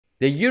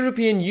The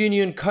European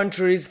Union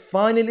countries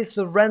finally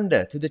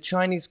surrender to the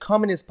Chinese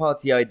Communist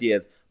Party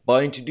ideas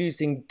by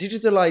introducing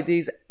digital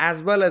IDs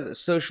as well as a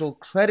social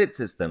credit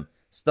system,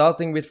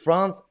 starting with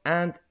France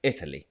and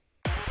Italy.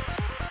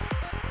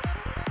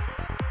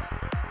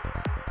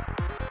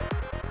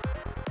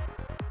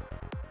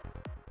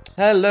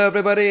 Hello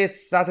everybody,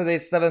 it's Saturday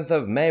 7th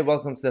of May.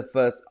 Welcome to the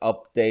first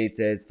update.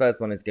 Its first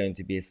one is going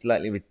to be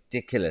slightly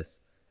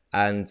ridiculous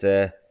and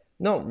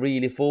not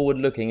really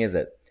forward-looking, is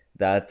it?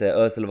 That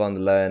Ursula von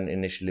der Leyen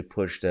initially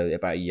pushed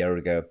about a year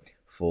ago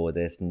for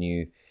this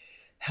new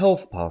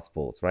health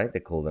passports, right? They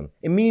call them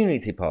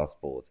immunity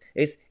passports.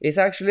 It's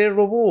actually a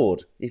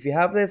reward. If you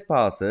have these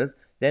passes,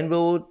 then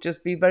we'll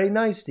just be very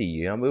nice to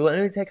you and we will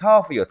only take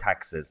half of your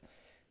taxes.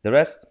 The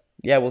rest,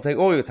 yeah, we'll take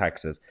all your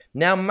taxes.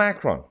 Now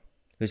Macron,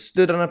 who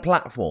stood on a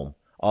platform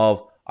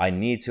of, I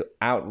need to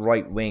out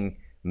right-wing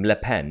Le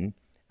Pen,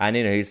 and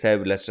he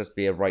said, let's just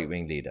be a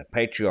right-wing leader,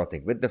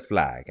 patriotic, with the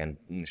flag, and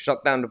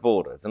shut down the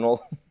borders, and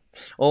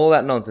all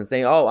that nonsense,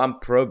 saying, oh, I'm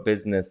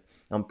pro-business,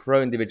 I'm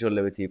pro-individual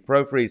liberty,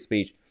 pro-free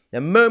speech.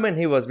 The moment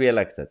he was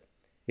re-elected,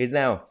 he's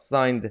now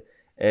signed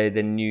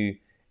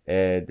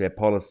the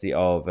policy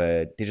of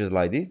digital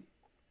ID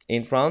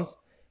in France,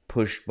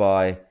 pushed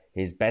by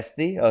his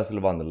bestie,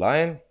 Ursula von der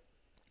Leyen,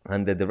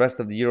 and the rest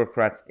of the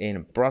bureaucrats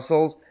in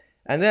Brussels.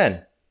 And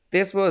then,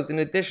 this was in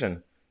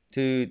addition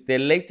to their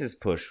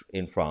latest push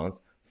in France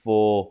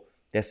for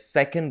the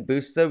second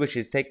booster, which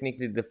is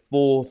technically the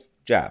fourth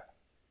jab.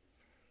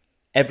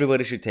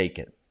 Everybody should take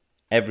it.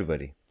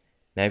 Everybody.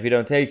 Now, if you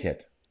don't take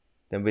it,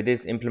 then with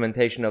this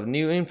implementation of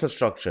new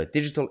infrastructure,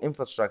 digital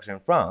infrastructure in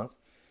France,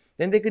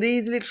 then they could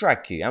easily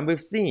track you. And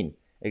we've seen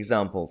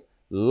examples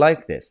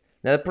like this.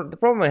 Now, the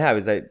problem I have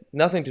is that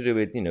nothing to do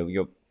with,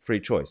 your free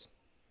choice.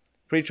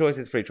 Free choice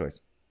is free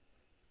choice.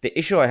 The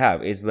issue I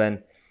have is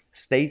when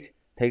state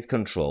takes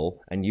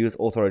control and use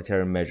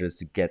authoritarian measures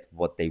to get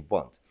what they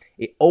want.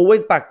 It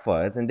always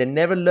backfires and they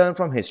never learn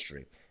from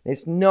history.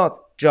 It's not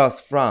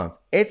just France.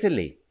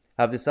 Italy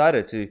have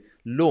decided to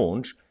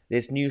launch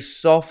this new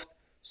soft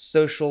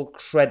social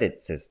credit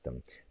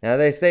system. Now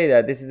they say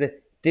that this is a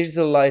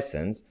digital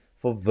license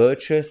for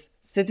virtuous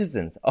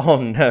citizens.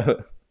 Oh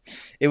no.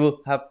 It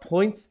will have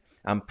points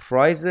and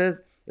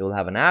prizes. It will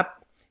have an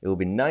app. It will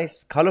be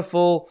nice,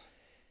 colorful.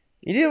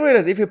 You do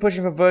realize if you're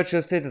pushing for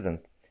virtuous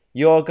citizens,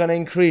 you're going to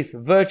increase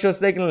virtual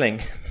signaling.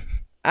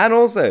 And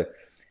also,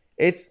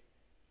 it's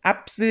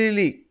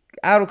absolutely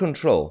out of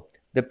control,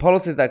 the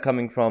policies that are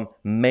coming from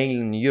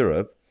mainland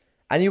Europe.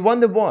 And you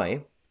wonder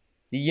why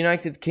the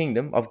United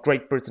Kingdom of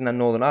Great Britain and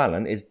Northern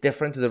Ireland is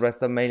different to the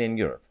rest of mainland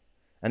Europe.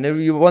 And then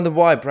you wonder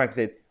why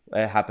Brexit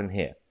happened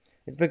here.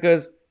 It's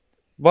because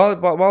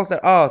whilst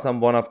there are some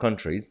one-off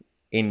countries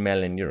in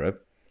mainland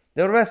Europe,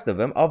 the rest of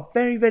them are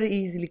very, very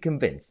easily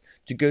convinced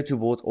to go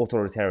towards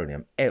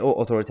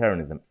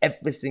authoritarianism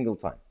every single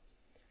time.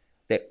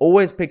 They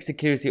always pick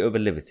security over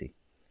liberty.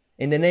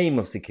 In the name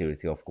of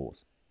security, of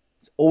course.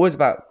 It's always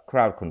about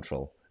crowd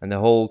control and the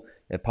whole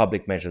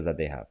public measures that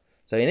they have.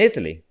 So in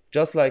Italy,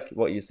 just like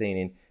what you're seeing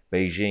in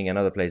Beijing and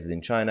other places in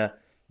China,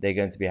 they're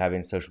going to be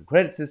having social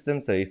credit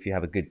systems. So if you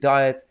have a good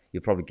diet,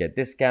 you'll probably get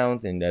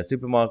discounts in their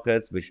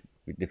supermarkets, which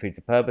defeats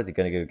the purpose. You're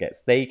going to go get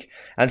steak.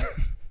 And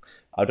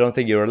I don't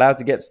think you're allowed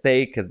to get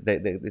steak because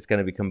it's going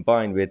to be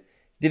combined with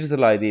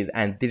digital IDs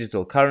and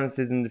digital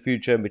currencies in the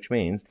future, which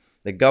means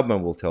the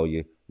government will tell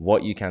you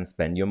what you can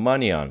spend your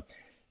money on.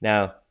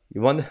 Now,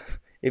 you wonder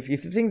if you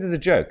think this is a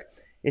joke.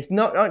 It's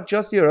not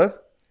just Europe.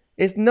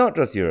 It's not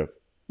just Europe.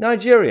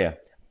 Nigeria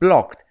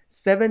blocked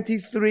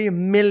 73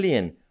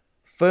 million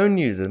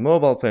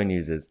mobile phone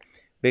users,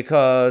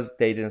 because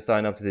they didn't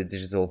sign up to the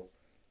digital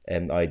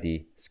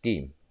ID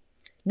scheme.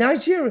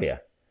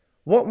 Nigeria.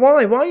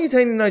 Why? Why are you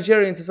turning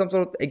Nigeria into some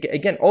sort of,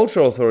 again,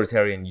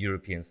 ultra-authoritarian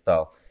European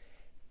style?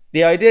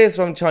 The idea is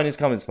from the Chinese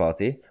Communist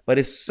Party, but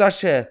it's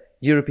such a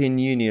European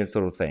Union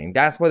sort of thing.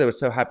 That's why they were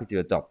so happy to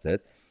adopt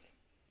it.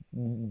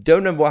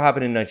 Don't know what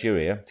happened in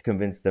Nigeria to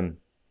convince them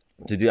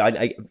to do.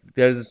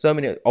 There's so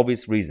many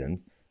obvious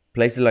reasons.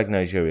 Places like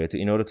Nigeria,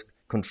 in order to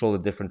control the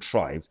different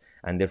tribes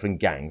and different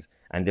gangs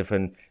and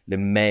different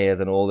mayors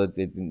and all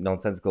the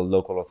nonsensical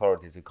local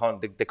authorities they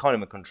can't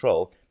even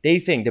control. They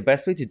think the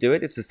best way to do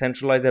it is to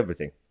centralize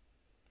everything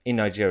in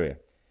Nigeria.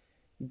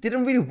 It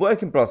didn't really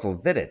work in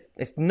Brussels, did it?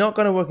 It's not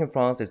going to work in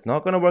France. It's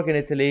not going to work in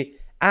Italy.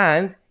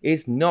 And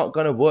it's not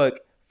going to work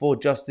for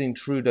Justin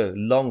Trudeau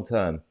long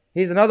term.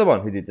 He's another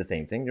one who did the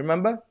same thing.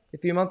 Remember a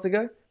few months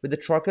ago with the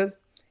truckers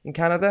in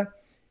Canada?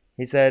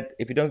 He said,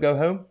 if you don't go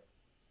home,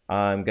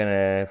 I'm going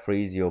to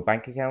freeze your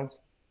bank account.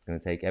 I'm going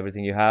to take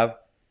everything you have.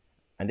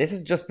 And this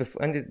is just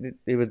before, and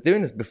he was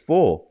doing this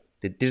before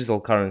the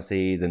digital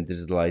currencies and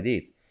digital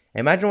IDs.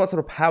 Imagine what sort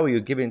of power you're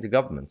giving to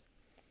governments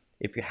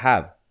if you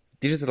have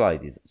digital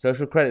IDs,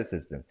 social credit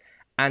systems,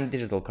 and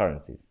digital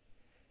currencies.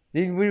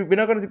 We're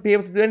not going to be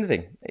able to do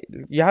anything.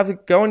 You have to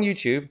go on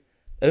YouTube,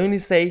 only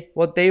say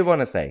what they want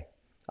to say.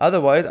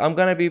 Otherwise, I'm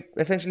going to be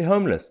essentially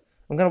homeless.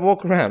 I'm going to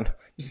walk around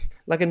just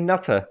like a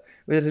nutter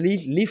with a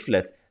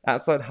leaflet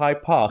outside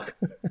Hyde Park.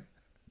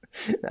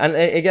 And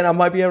again, I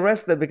might be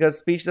arrested because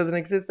speech doesn't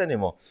exist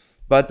anymore.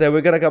 But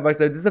we're gonna come back.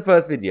 So this is the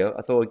first video.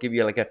 I thought I'd give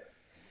you like a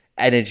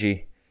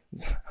energy,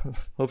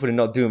 hopefully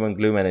not doom and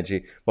gloom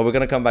energy. But we're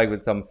gonna come back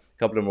with some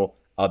couple of more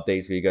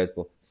updates for you guys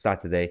for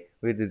Saturday.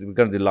 We're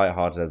gonna do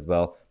lighthearted as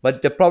well.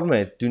 But the problem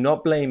is, do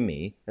not blame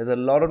me. There's a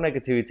lot of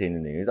negativity in the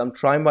news. I'm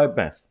trying my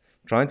best,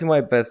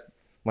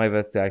 my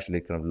best to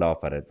actually kind of laugh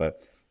at it.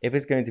 But if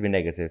it's going to be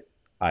negative,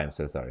 I am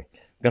so sorry.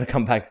 I'm gonna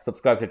come back,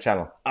 subscribe to the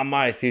channel. I'm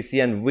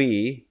Tousi, and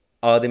we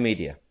are the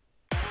media.